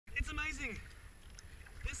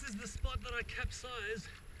This is the spot that I capsized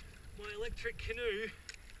my electric canoe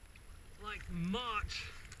like March,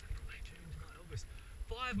 May, June, July, August,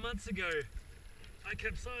 5 months ago. I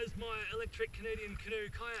capsized my electric Canadian canoe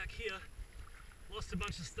kayak here, lost a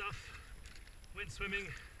bunch of stuff, went swimming,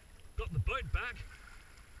 got the boat back,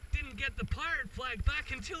 didn't get the pirate flag back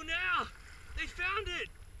until now. They found it.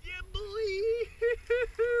 Yeah, boy.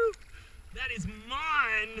 That is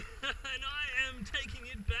mine, and I am taking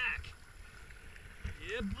it back.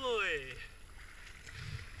 Yeah, boy.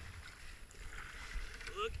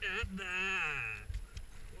 Look at that.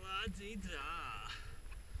 La-dee-da.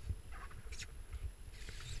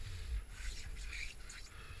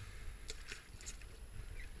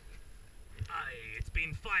 Aye, it's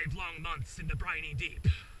been 5 long months in the briny deep.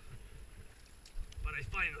 But I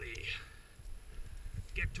finally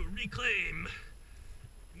get to reclaim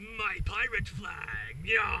my pirate flag.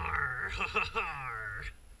 Yar! Ha ha ha!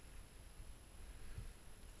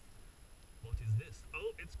 What is this?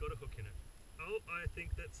 Oh, it's got a hook in it. Oh, I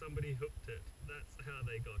think that somebody hooked it. That's how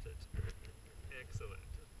they got it. Excellent.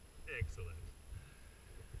 Excellent.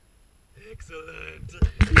 Excellent.